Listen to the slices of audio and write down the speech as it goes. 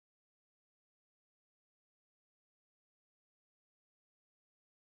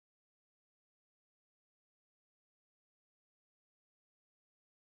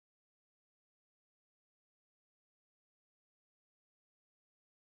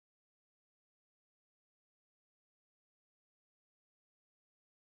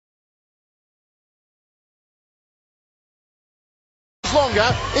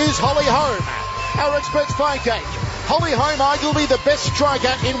longer is Holly Holm. Our experts vacate. Holly Holm, arguably the best striker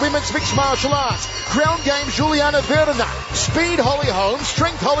in women's mixed martial arts. Ground game, Juliana Werner. Speed, Holly Holm.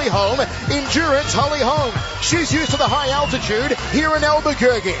 Strength, Holly Holm. Endurance, Holly Holm. She's used to the high altitude here in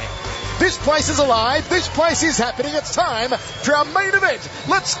Albuquerque. This place is alive. This place is happening. It's time for our main event.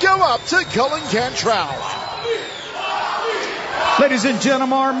 Let's go up to Colin Cantrell. Ladies and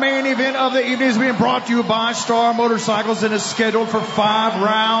gentlemen, our main event of the evening is being brought to you by Star Motorcycles and is scheduled for 5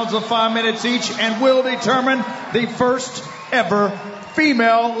 rounds of 5 minutes each and will determine the first ever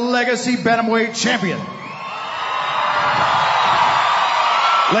female legacy bantamweight champion.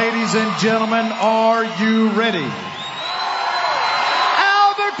 Ladies and gentlemen, are you ready?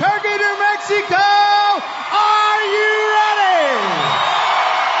 Albuquerque, New Mexico, are you ready?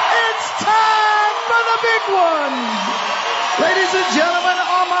 It's time for the big one. Ladies and gentlemen,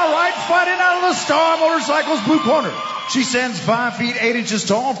 on my right, fighting out of the Star Motorcycles blue corner. She stands 5 feet 8 inches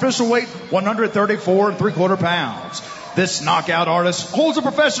tall, official weight 134 3/4 pounds. This knockout artist holds a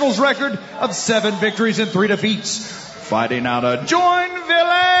professional's record of 7 victories and 3 defeats. Fighting out of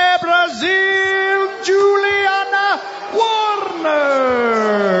Joinville, Brazil, Juliana Werner.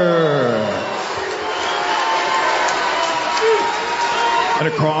 And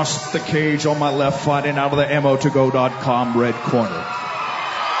across the cage on my left, fighting out of the ammo2go.com red corner.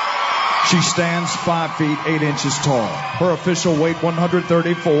 She stands 5 feet 8 inches tall. Her official weight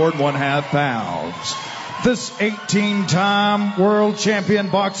 134 1/2 pounds. This 18-time world champion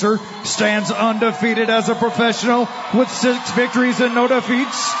boxer stands undefeated as a professional with 6 victories and no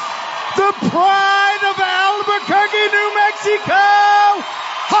defeats. The pride of Albuquerque, New Mexico,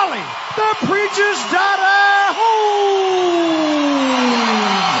 Holly, the preacher's daughter, Holm.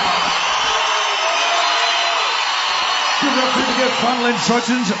 Give referee to give final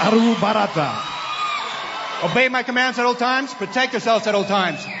instructions, Aru Barata. Obey my commands at all times. Protect yourselves at all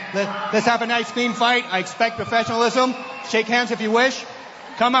times. Let's have a nice, clean fight. I expect professionalism. Shake hands if you wish.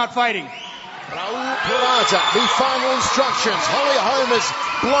 Come out fighting. Raul Parata, the final instructions. Holly Holm has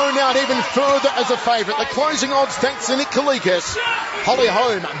blown out even further as a favourite. The closing odds, thanks to Nick Kalikas. Holly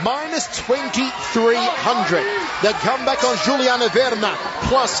Holm, minus 2,300. The comeback on Juliana Werner,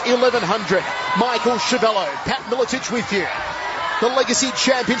 plus 1,100. Michael Chiavello, Pat Miletich with you. The Legacy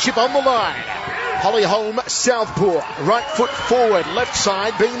Championship on the line. Holly Holm, southpaw, right foot forward, left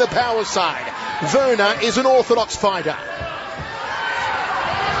side being the power side. Werner is an orthodox fighter.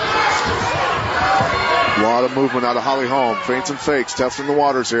 A lot of movement out of Holly Holm. Feints and fakes, testing the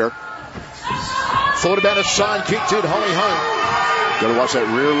waters here. Thought about a side kick, did Holly Holm. Got to watch that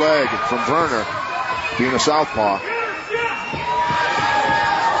rear leg from Werner, being a southpaw.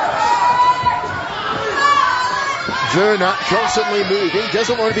 Werner constantly moving,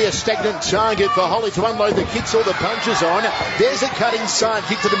 doesn't want to be a stagnant target for Holly to unload the kicks or the punches on. There's a cutting side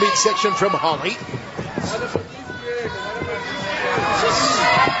kick to the midsection from Holly.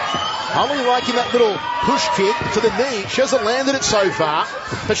 Holly liking that little push kick to the knee. She hasn't landed it so far,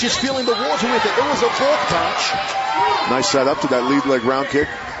 but she's feeling the water with it. There was a fork punch. Nice setup to that lead leg round kick.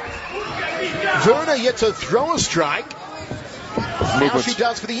 Werner yet to throw a strike. Now she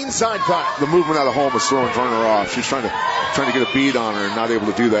does for the inside fight. The movement out of Holm is throwing Werner off. She's trying to get a bead on her and not able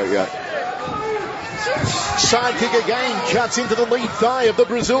to do that yet. Side kick again, cuts into the lead thigh of the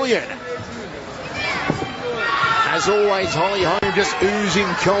Brazilian. As always, Holly Holm just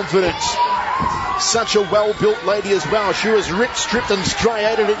oozing confidence. Such a well-built lady as well. She was ripped, stripped and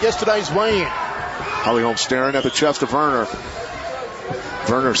striated at yesterday's weigh-in. Holly Holm staring at the chest of Werner.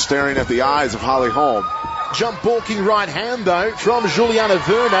 Werner staring at the eyes of Holly Holm. Jump balking right hand though from Juliana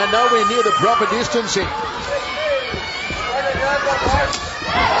Werner, nowhere near the proper distancing.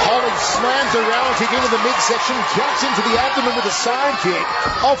 Holly slams a round kick into the midsection, cuts into the abdomen with a side kick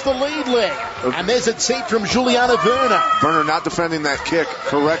off the lead leg. And there's a teep from Juliana Werner. Werner not defending that kick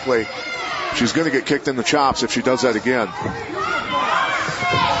correctly. She's going to get kicked in the chops if she does that again.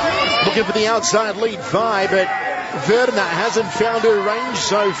 Looking for the outside lead thigh, but Werner hasn't found her range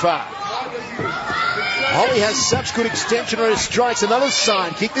so far. Holly has such good extension on her strikes. Another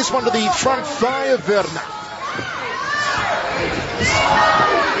side kick, this one to the front thigh of Werner.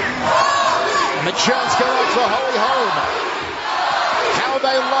 And the chance go out for Holly Holm. How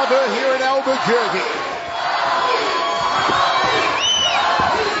they love her here in Albuquerque.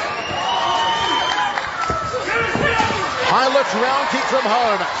 High left round kick from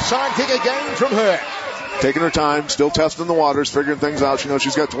Holm. Side kick again from her. Taking her time, still testing the waters, figuring things out. She knows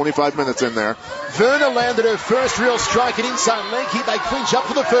she's got 25 minutes in there. Werner landed her first real strike at inside leg kick. They clinch up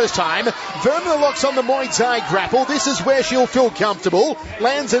for the first time. Werner locks on the Muay Thai grapple. This is where she'll feel comfortable.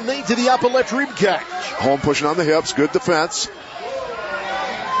 Lands a knee to the upper left rib cage. Holm pushing on the hips, good defense.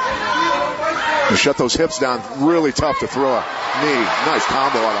 To shut those hips down, really tough to throw a knee. Nice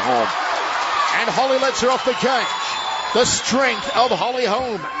combo out of Holm. And Holly lets her off the cage. The strength of Holly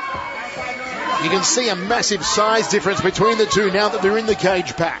Holm. You can see a massive size difference between the two now that they're in the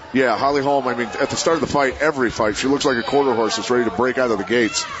cage pack. Yeah, Holly Holm, I mean, at the start of the fight, every fight, she looks like a quarter horse that's ready to break out of the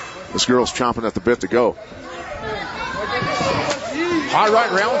gates. This girl's chomping at the bit to go. High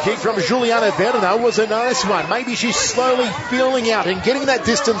right round kick from Juliana Werner was a nice one. Maybe she's slowly feeling out and getting that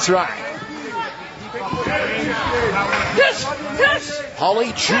distance right.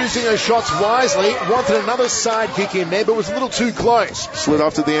 Holly choosing her shots wisely. Wanted another side kick in there, but was a little too close. Slid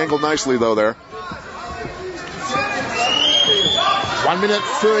off to the ankle nicely, though, there. 1 minute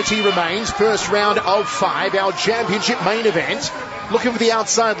 30 remains. First round of 5. Our championship main event. Looking for the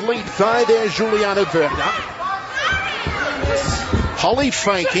outside lead thigh there, Juliana Werner. Holly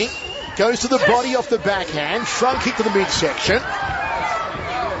faking. Goes to the body off the backhand. Front kick to the midsection.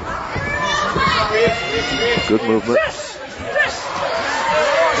 Good movement.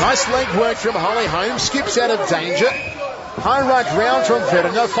 Nice leg work from Holly Holm. Skips out of danger. High right round from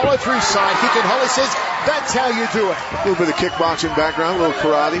Werner. Follow through side kick, and Holly says, that's how you do it. A little bit of kickboxing background, a little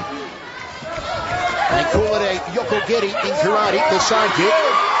karate. They call it a yokogeri in karate, the side kick.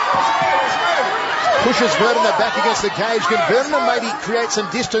 Pushes Werner back against the cage. Can Werner maybe create some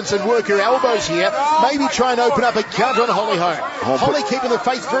distance and work her elbows here? Maybe try and open up a counter on Holly Holm. Holly keeping the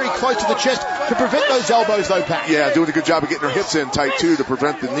face very close to the chest to prevent those elbows, though, Pat. Yeah, doing a good job of getting her hips in tight, too, to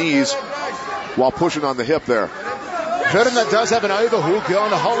prevent the knees while pushing on the hip there. Werner does have an overhook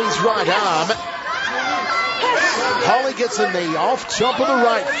on Holly's right arm. Holly gets a knee off top of the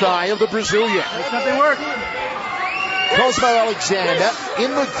right thigh of the Brazilian. Makes nothing work. Cosmo Alexander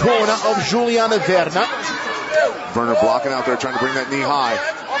in the corner of Juliana Werner. Werner blocking out there, trying to bring that knee high.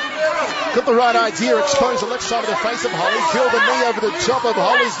 Got the right idea, expose the left side of the face of Holly, kill the knee over the top of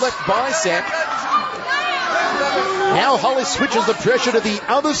Holly's left bicep. Now Holly switches the pressure to the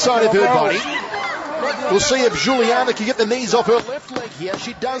other side of her body. We'll see if Juliana can get the knees off her left leg here.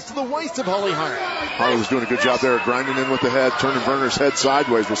 She does to the waist of Holly Holm. Holly was doing a good job there, grinding in with the head, turning Werner's head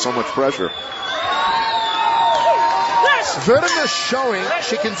sideways with so much pressure. Werner showing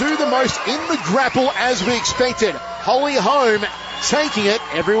she can do the most in the grapple as we expected. Holly Holm taking it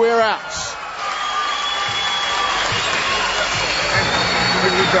everywhere else. I'm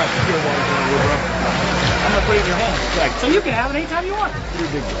going to put it in your hand. So you can have it anytime you want.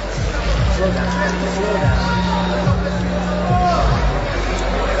 Slow down. Slow down.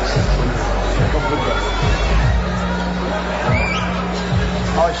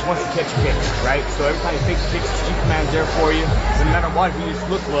 Holly just wants to catch kicks, right? So every time he fakes kicks, G command's there for you. So no matter what, if you just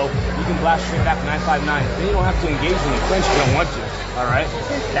look low, you can blast straight back 959. Then you don't have to engage in the clinch if you don't want to. All right?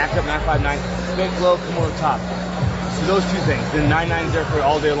 Back up 959. Fake low, come over the top. So those two things. Then 9-9 is there for you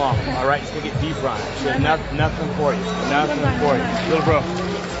all day long. All right? Just gonna get deeper on it. She has nothing for you. Nothing for you. Little bro.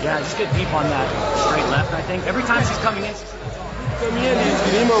 Yeah, just get deep on that straight left, I think. Every time she's coming in,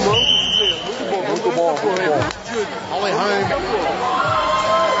 Holly Holm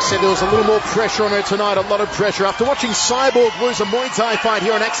said there was a little more pressure on her tonight, a lot of pressure. After watching Cyborg lose a Muay Thai fight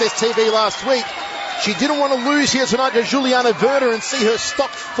here on Access TV last week, she didn't want to lose here tonight to Juliana Werner and see her stock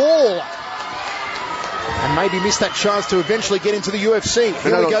fall. And maybe miss that chance to eventually get into the UFC.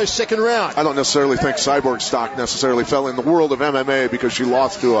 Here we go, second round. I don't necessarily think Cyborg's stock necessarily fell in the world of MMA because she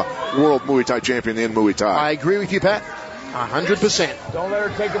lost to a world Muay Thai champion in Muay Thai. I agree with you, Pat. 100%. Don't let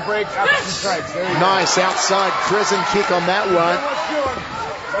her take a break after some strikes. Nice outside crescent kick on that one.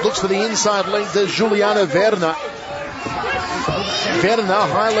 Looks for the inside leg to Juliana Werner. Werner,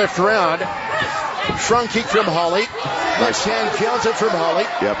 high left round. Front kick from Holly. Left hand counter from Holly.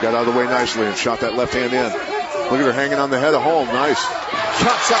 Yep, got out of the way nicely and shot that left hand in. Look at her hanging on the head of Holm. Nice.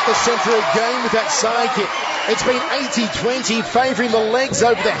 Cuts up the center again with that side kick. It's been 80-20, favouring the legs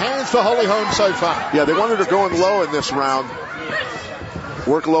over the hands for Holly Holm so far. Yeah, they wanted her going low in this round.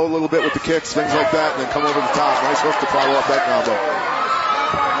 Work low a little bit with the kicks, things like that, and then come over the top. Nice hook to follow up that combo.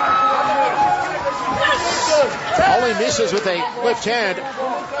 Holly misses with a left hand.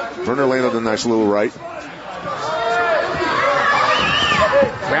 Werner landed a nice little right.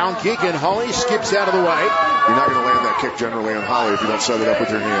 Round kick, and Holly skips out of the way. You're not going to land that kick generally on Holly if you don't set it up with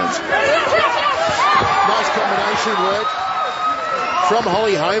your hands. Nice combination work from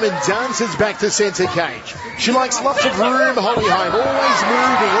Holly Holm, and dances back to centre cage. She likes lots of room, Holly Holm. Always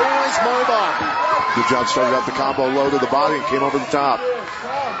moving, always mobile. Good job, started out the combo low to the body and came over the top.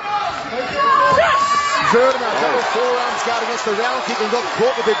 Werner, double forearms guard against the round kick and got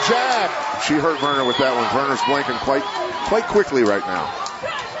caught with a jab. She hurt Werner with that one. Werner's blinking quite quickly right now.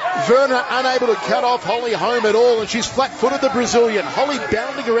 Werner unable to cut off Holly Holm at all, and she's flat-footed, the Brazilian. Holly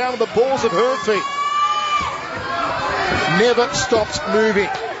bounding around with the balls of her feet. Never stops moving.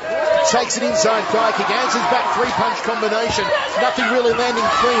 Takes it inside thigh kick, answers back three-punch combination. Nothing really landing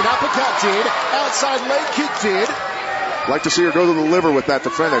clean. Uppercut did. Outside leg kick did. Like to see her go to the liver with that to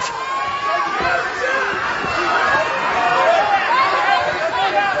finish.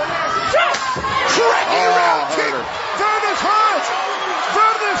 Werner's hurt!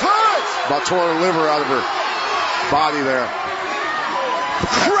 Werner's hurt! About tore her liver out of her body there.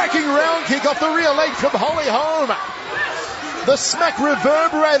 Cracking round kick off the rear leg from Holly Holm. The smack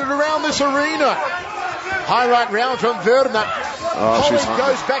reverberated around this arena. High right round from Werner. Holly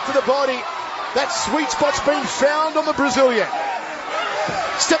goes back to the body. That sweet spot's been found on the Brazilian.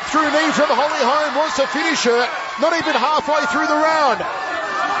 Step through knee from Holly Holm, wants to finish her. Not even halfway through the round.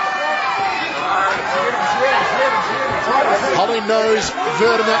 Holly knows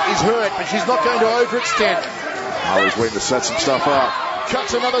Werner is hurt, but she's not going to overextend. Holly's waiting to set some stuff up.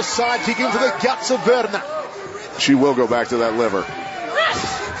 Cuts another side kick into the guts of Werner. She will go back to that liver.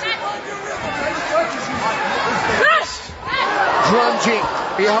 Grunging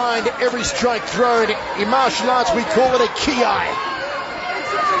behind every strike thrown. In martial arts, we call it a kiai.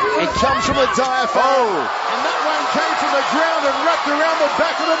 It comes from the diaphragm. And that one came from the ground and wrapped around the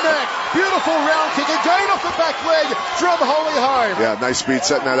back of the neck. Beautiful round kick again off the back leg from Holly Holm. Yeah, nice speed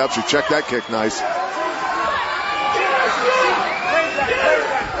setting that up. She checked that kick nice.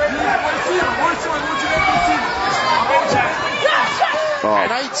 An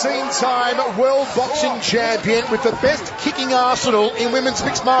 18-time world boxing champion with the best kicking arsenal in women's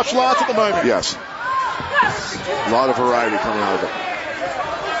mixed martial arts at the moment. Yes. A lot of variety coming out of it.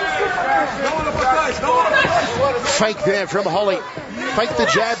 Fake there from Holly. Fake the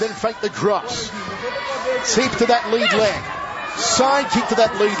jab, then fake the cross. Teep to that lead leg. Side kick to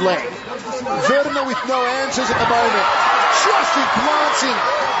that lead leg. Werner with no answers at the moment. Just glancing.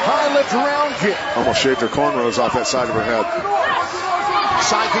 High left round kick. Almost shaved her cornrows off that side of her head.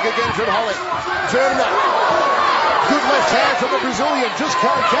 Side kick again from Holly. Werner. Good left hand from the Brazilian. Just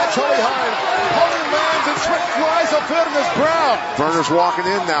can't catch Holly Holm. Holly lands and sweat flies off Werner's brow. Werner's walking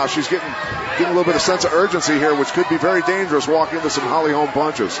in now. She's getting a little bit of sense of urgency here, which could be very dangerous walking into some Holly Holm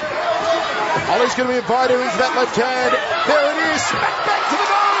punches. Holly's going to be invited into that left hand. There it is. Smack back to the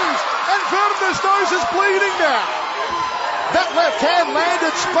nose. And Werner's nose is bleeding now. That left hand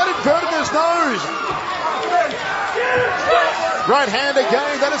landed, splattered Werner's nose. Right hand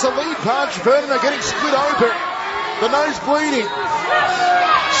again. That is a lead punch. Werner getting split open. The nose bleeding.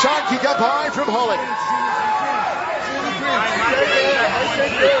 Side kick up high from Holly.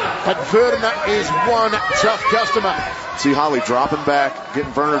 But Werner is one tough customer. See Holly dropping back,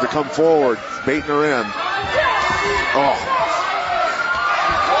 getting Werner to come forward, baiting her in. Oh.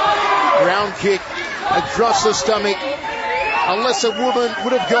 Round kick across the stomach. A lesser woman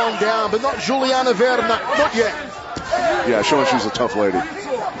would have gone down, but not Juliana Werner. Not yet. Yeah, showing she's a tough lady.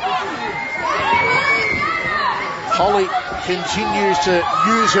 Holly continues to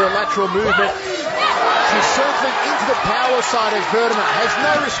use her lateral movement. She's circling into the power side of Werner. Has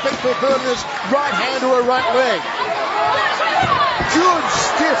no respect for Werner's right hand or her right leg. Good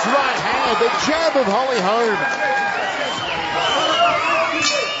stiff right hand. The jab of Holly Holm.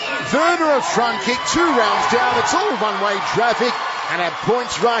 Werner a front kick, 2 rounds down. It's all one-way traffic. And it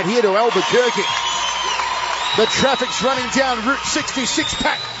points right here to Albuquerque. The traffic's running down Route 66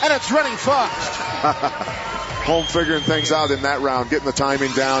 pack, and it's running fast. Holm figuring things out in that round, getting the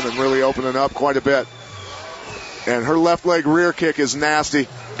timing down and really opening up quite a bit. And her left leg rear kick is nasty.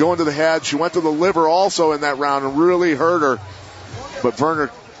 Going to the head. She went to the liver also in that round and really hurt her. But Werner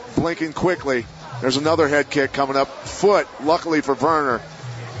blinking quickly. There's another head kick coming up. Foot, luckily for Werner.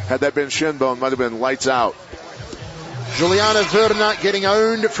 Had that been shin bone, might have been lights out. Juliana Werner getting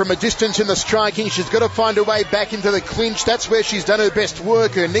owned from a distance in the striking. She's got to find her way back into the clinch. That's where she's done her best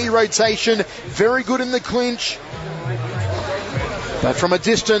work. Her knee rotation, very good in the clinch. But from a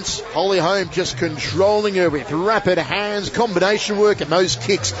distance, Holly Holm just controlling her with rapid hands, combination work, and those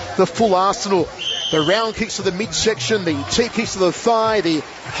kicks, the full arsenal. The round kicks to the midsection, the teep kicks to the thigh, the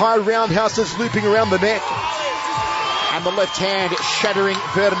high roundhouses looping around the neck. And the left hand shattering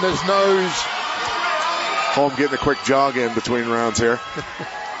Werner's nose. Holm getting a quick jog in between rounds here.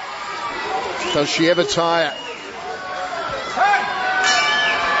 Does she ever tire?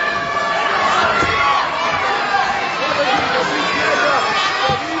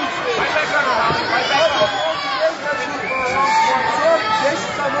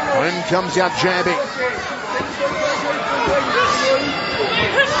 Holm comes out jabbing.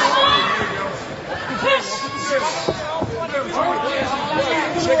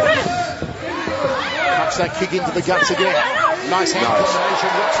 that kick into the guts again. Nice hand combination,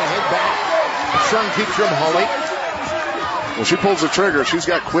 rocks the head back. Strong kick from Holly. When she pulls the trigger, she's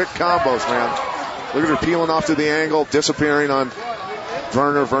got quick combos, man. Look at her peeling off to the angle, disappearing on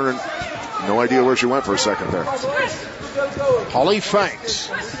Werner. Werner, no idea where she went for a second there. Holly fakes.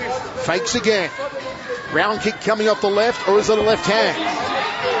 Fakes again. Round kick coming off the left, or is it a left hand?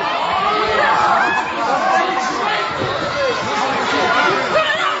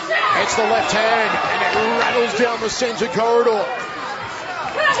 It's the left hand, and it rattles down the center corridor.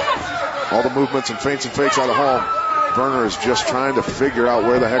 All the movements and feints and fakes out of Holm. Werner is just trying to figure out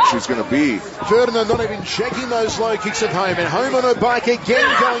where the heck she's going to be. Werner not even checking those low kicks at home, and Holm on her bike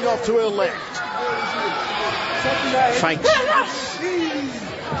again going off to her left. Fakes.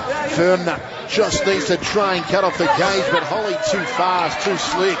 Werner just needs to try and cut off the gauge, but Holly too fast, too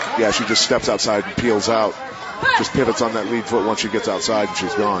slick. Yeah, she just steps outside and peels out. Just pivots on that lead foot once she gets outside and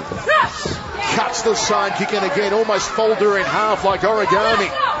she's gone. Cuts the side kick in again, almost fold her in half like origami.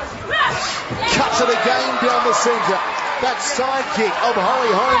 Cuts it again down the center. That side kick of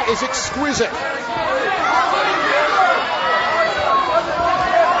Holly Holm is exquisite.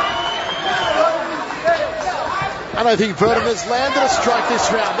 And I think Werner's landed a strike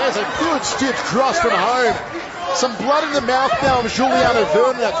this round. There's a good stiff cross from Holm. Some blood in the mouth now of Juliana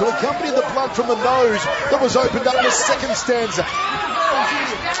Werner to accompany the blood from the nose that was opened up in the second stanza.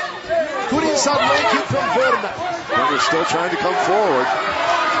 Good inside leg kick from Werner. Werner's still trying to come forward.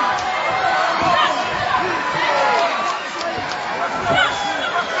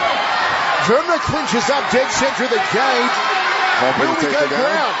 Werner clinches up dead center of the cage. Will we go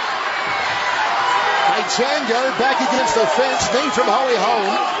ground? They tango back against the fence. Knee from Holly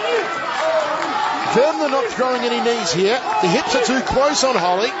Holm. Werner not throwing any knees here. The hips are too close on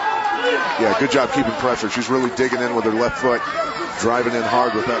Holly. Yeah, good job keeping pressure. She's really digging in with her left foot, driving in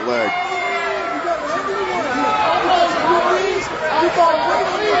hard with that leg.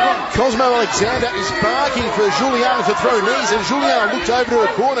 Cosmo Alexander is barking for Juliana to throw knees, and Juliana looked over to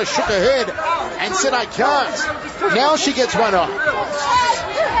her corner, shook her head, and said, I can't. Now she gets one on.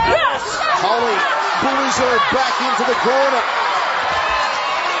 Holly bullies her back into the corner.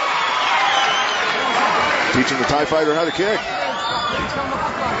 Teaching the TIE fighter how to kick.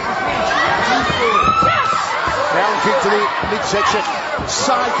 Round kick to the midsection.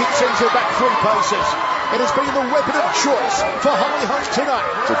 Side kick sends her back 3 paces. It has been the weapon of choice for Holly Holm tonight.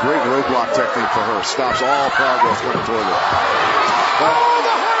 It's a great roadblock technique for her. Stops all progress coming toward her. Oh,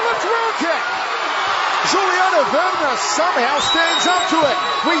 the high left round kick. Juliana Werner somehow stands up to it.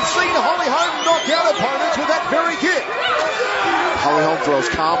 We've seen Holly Holm knock out opponents with that very kick. Holly Holm throws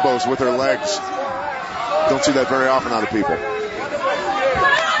combos with her legs. Don't see that very often out of people.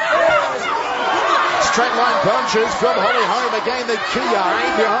 Straight line punches from Holly Holm. Again, the key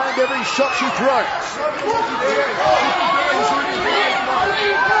aim behind every shot she throws.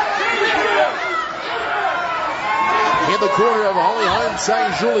 In the corner of Holly Holm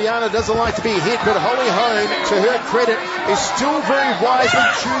saying Juliana doesn't like to be hit, but Holly Holm, to her credit, is still very wisely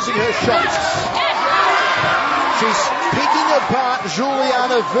choosing her shots. She's picking apart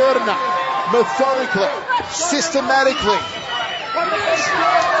Juliana Werner methodically, systematically.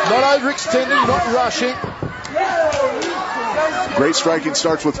 Not overextending, not rushing. Great striking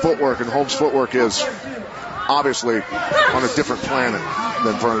starts with footwork, and Holm's footwork is obviously on a different planet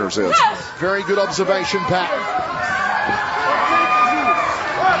than Werner's is. Very good observation, Pat.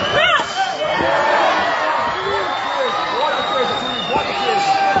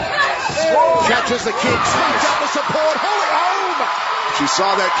 Catches the kick, slings out the support. Holly Holm! She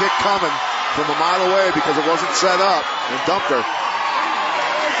saw that kick coming from a mile away because it wasn't set up and dumped her.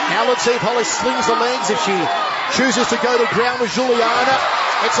 Now let's see if Holly slings the legs, if she chooses to go to ground with Juliana.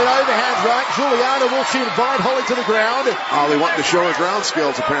 It's an overhand right. Juliana, will she invite Holly to the ground? Holly wanting to show her ground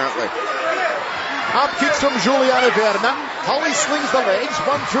skills, apparently. Up kicks from Juliana Werner. Holly slings the legs,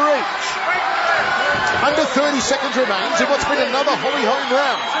 1 for each. Under 30 seconds remains in what's been another Holly Holm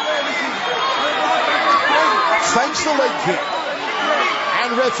round. Fakes the leg kick.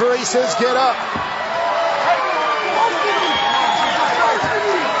 And referee says get up.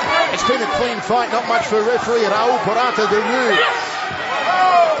 It's been a clean fight, not much for referee Raul Porata de Rue.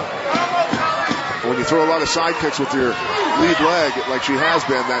 When you throw a lot of side kicks with your lead leg, like she has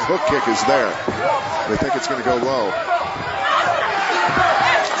been, that hook kick is there. They think it's going to go low.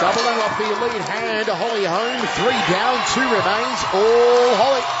 Doubling off the lead hand, Holly Holm, 3 down, 2 remains, all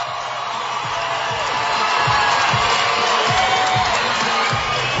Holly.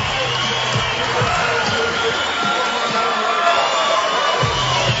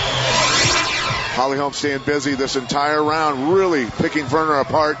 Holly Holm staying busy this entire round, really picking Werner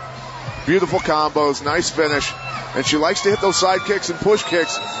apart Beautiful combos, nice finish. And she likes to hit those side kicks and push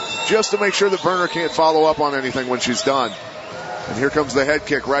kicks just to make sure that Werner can't follow up on anything when she's done. And here comes the head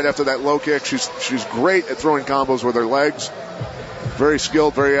kick right after that low kick. She's great at throwing combos with her legs. Very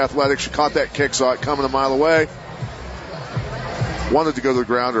skilled, very athletic. She caught that kick, saw it coming a mile away. Wanted to go to the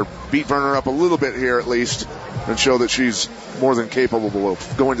ground or beat Werner up a little bit here at least and show that she's more than capable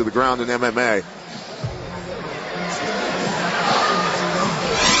of going to the ground in MMA.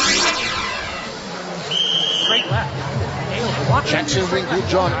 Straight left. Jackson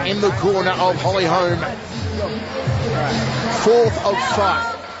Winklejohn in the corner of Holly Holm. 4th of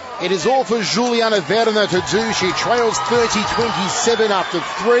 5. It is all for Juliana Werner to do. She trails 30-27 after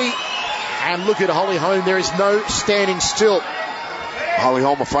 3. And look at Holly Holm. There is no standing still. Holly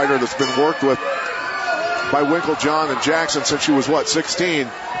Holm, a fighter that's been worked with by Winklejohn and Jackson since she was, 16?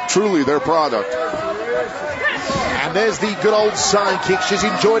 Truly their product. And there's the good old side kick. She's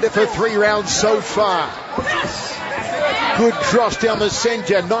enjoyed it for 3 rounds so far. Good cross down the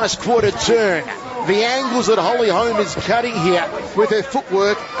center. Nice quarter turn. The angles that Holly Holm is cutting here with her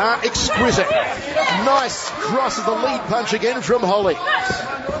footwork are exquisite. Nice cross of the lead punch again from Holly.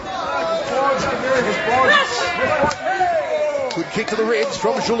 Good kick to the ribs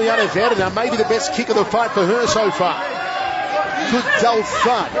from Juliana Werner. Maybe the best kick of the fight for her so far. Good dull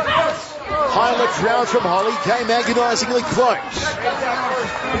thud. High left round from Holly. Came agonizingly close.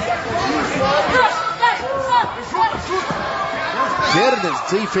 Werner's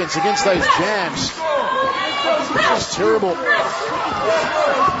defense against those jabs is terrible.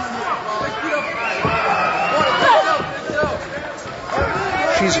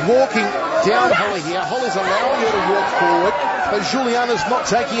 She's walking down Holly here. Holly's allowing her to walk forward, but Juliana's not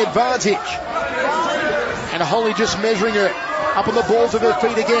taking advantage. And Holly just measuring her up on the balls of her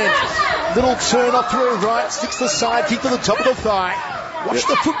feet again. Little turn off to her right, sticks the side kick to the top of the thigh. Watch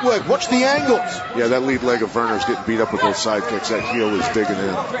the footwork, watch the angles. Yeah, that lead leg of Werner's getting beat up with those side kicks. That heel is digging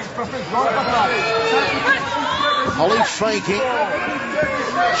in. Holly faking.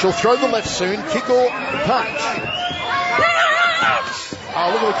 She'll throw the left soon, kick or punch. Oh,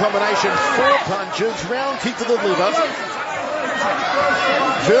 look at the combination. 4 punches, round kick to the liver.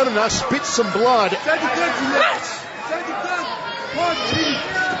 Werner spits some blood.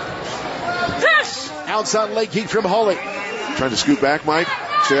 Outside leg kick from Holly. Trying to scoot back, Mike.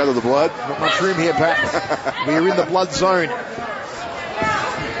 Stay out of the blood. Not much room here, Pat. We're in the blood zone.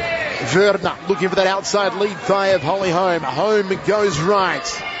 Werner looking for that outside lead thigh of Holly Holm. Holm goes right.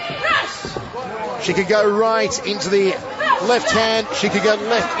 She could go right into the left hand. She could go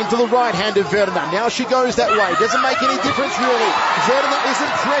left into the right hand of Werner. Now she goes that way. Doesn't make any difference, really. Werner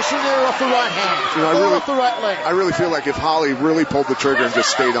isn't pressuring her off the right hand or off the right leg. I really feel like if Holly really pulled the trigger and just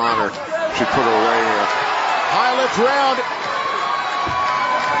stayed on her, she'd put her away here. High left round.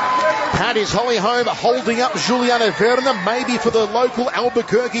 Pat, is Holly Holm holding up Juliana Werner, maybe for the local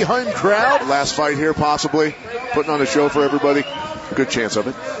Albuquerque home crowd? Last fight here, possibly. Putting on a show for everybody. Good chance of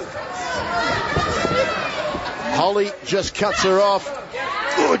it. Holly just cuts her off.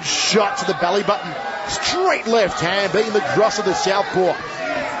 Good shot to the belly button. Straight left hand being the cross of the southpaw.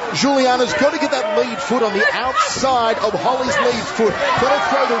 Juliana's got to get that lead foot on the outside of Holly's lead foot. Got to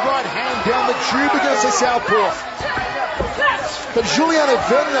throw the right hand down the tube against the southpaw. But Juliana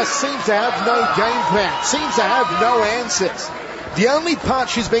Werner seems to have no game plan, seems to have no answers. The only part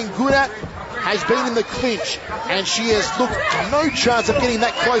she's been good at has been in the clinch, and she has looked no chance of getting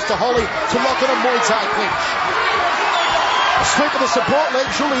that close to Holly to lock on a Muay Thai clinch. Sweep of the support leg.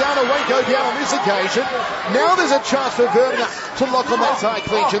 Juliana won't go down on this occasion. Now there's a chance for Werner to lock on that Thai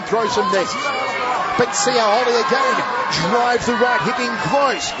clinch and throw some knees. But see how Holly again drives the right hip in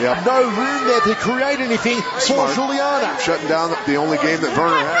close. Yep. No room there to create anything for Juliana. Shutting down the only game that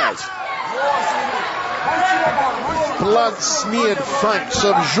Werner has. Blood-smeared face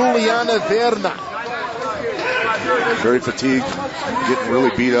of Juliana Werner. Very fatigued, getting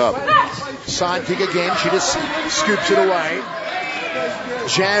really beat up. Side kick again, she just scoops it away.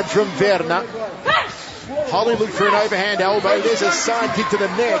 Jab from Werner. Holly looked for an overhand elbow. There's a side kick to the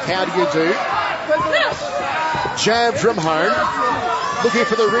neck. How do you do? Jab from Holm. Looking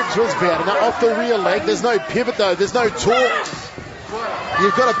for the ribs was Werner. Off the rear leg. There's no pivot though. There's no torque.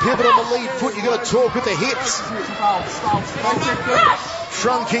 You've got to pivot on the lead foot. You've got to torque with the hips.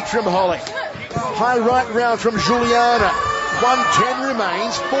 Front kick from Holly. High right round from Juliana. 1:10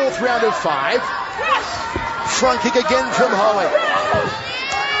 remains. 4th round of 5. Front kick again from Holly.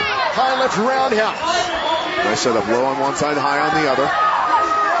 High left roundhouse. Nice setup. Low on one side, high on the other.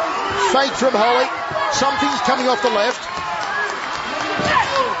 Fake from Holly. Something's coming off the left.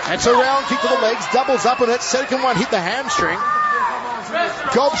 It's a round kick to the legs. Doubles up on it. Second one hit the hamstring.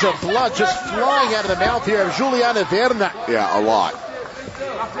 Gobs of blood just flying out of the mouth here of Juliana Werner. Yeah, a lot.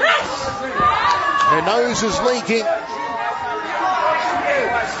 Her nose is leaking.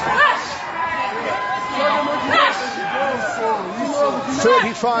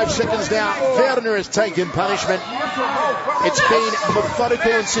 35 seconds now. Werner has taken punishment. It's been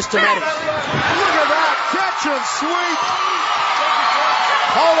methodical and systematic. Look at that. Catch and sweep.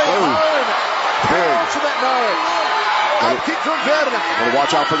 Holly Holm. To that nose. Up kick from Werner. Gotta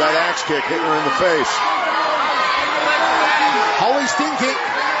watch out for that axe kick hitting her in the face. Holly's thinking.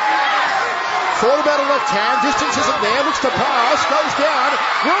 Thought about a left hand. Distance isn't there. Looks to pass. Goes down.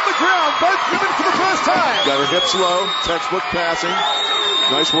 We're on the ground. Both women for the first time. Got her hips low. Textbook passing.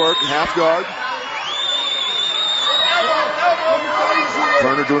 Nice work. Half guard.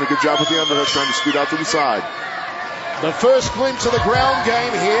 Werner doing a good job with the underhook, trying to scoot out to the side. The first glimpse of the ground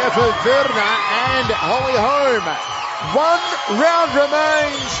game here for Werner and Holly Holm. 1 round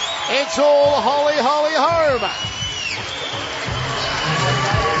remains. It's all Holly Holm.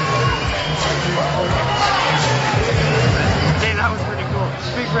 Hey, that was pretty cool.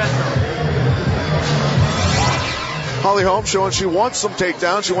 Big wrestling. Holly Holm showing she wants some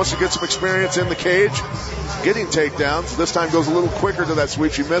takedowns. She wants to get some experience in the cage, getting takedowns. This time goes a little quicker to that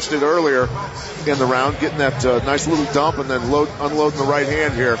sweep. She missed it earlier in the round, getting that nice little dump and then unloading the right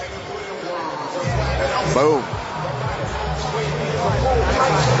hand here. Boom.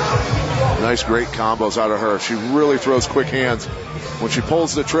 Nice, great combos out of her. She really throws quick hands. When she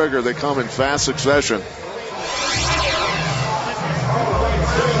pulls the trigger, they come in fast succession.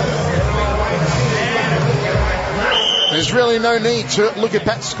 There's really no need to look at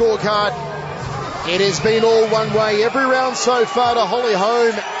that scorecard. It has been all one way every round so far to Holly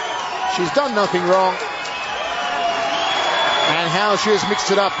Holm. She's done nothing wrong. And how she has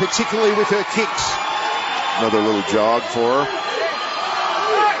mixed it up, particularly with her kicks. Another little jog for her.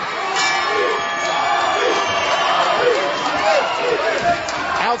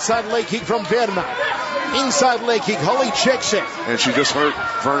 Outside leg kick from Werner. Inside leg kick, Holly checks it. And she just hurt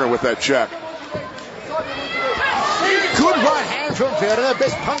Werner with that check. Good right hand from Werner.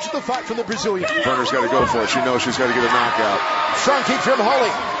 Best punch of the fight from the Brazilian. Werner's got to go for it. She knows she's got to get a knockout. Front kick from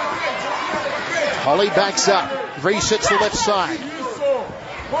Holly. Holly backs up. Resets the left side.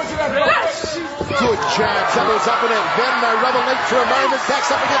 Good jab. Doubles up in it. Werner rubber leg for a moment.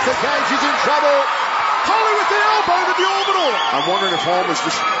 Backs up against the cage. She's in trouble. Holly with the elbow to the orbital. I'm wondering if Holm is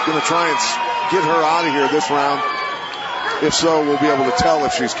just going to try and get her out of here this round. If so, we'll be able to tell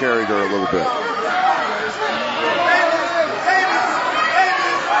if she's carried her a little bit.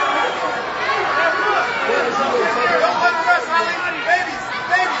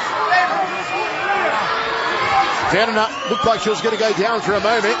 Werner looked like she was going to go down for a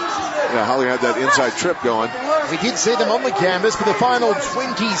moment. Yeah, Holly had that inside trip going. We did see them on the canvas for the final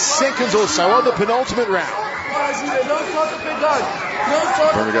 20 seconds or so of the penultimate round.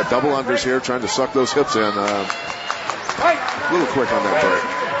 Werner got double unders here, trying to suck those hips in. A little quick on that break.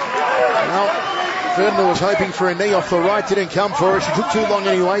 Well, Werner was hoping for a knee off the right, didn't come for her. She took too long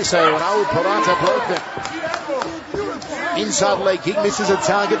anyway, so an old Parata broke them. Inside leg kick misses a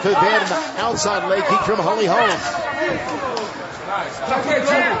target for Werner. Outside leg kick from Holly Holm.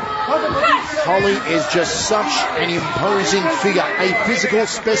 Holly is just such an imposing figure, a physical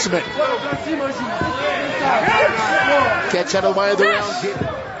specimen. Gets out of the way of the round kick.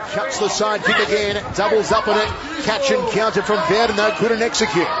 Cuts the side kick again. Doubles up on it. Catch and counter from Werner. Couldn't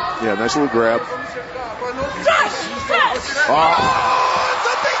execute. Yeah, nice little grab. The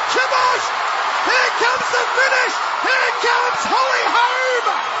big kibosh! Here comes the finish! Here comes Holly Holm!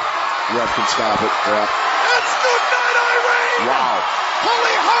 Ref can stop it. Yeah. It's good night, Irene! Wow.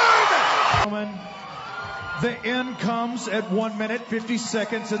 Holly Holm! The end comes at 1 minute 50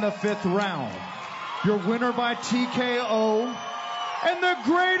 seconds in the 5th round. Your winner by TKO and the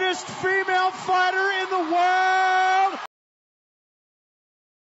greatest female fighter in the world.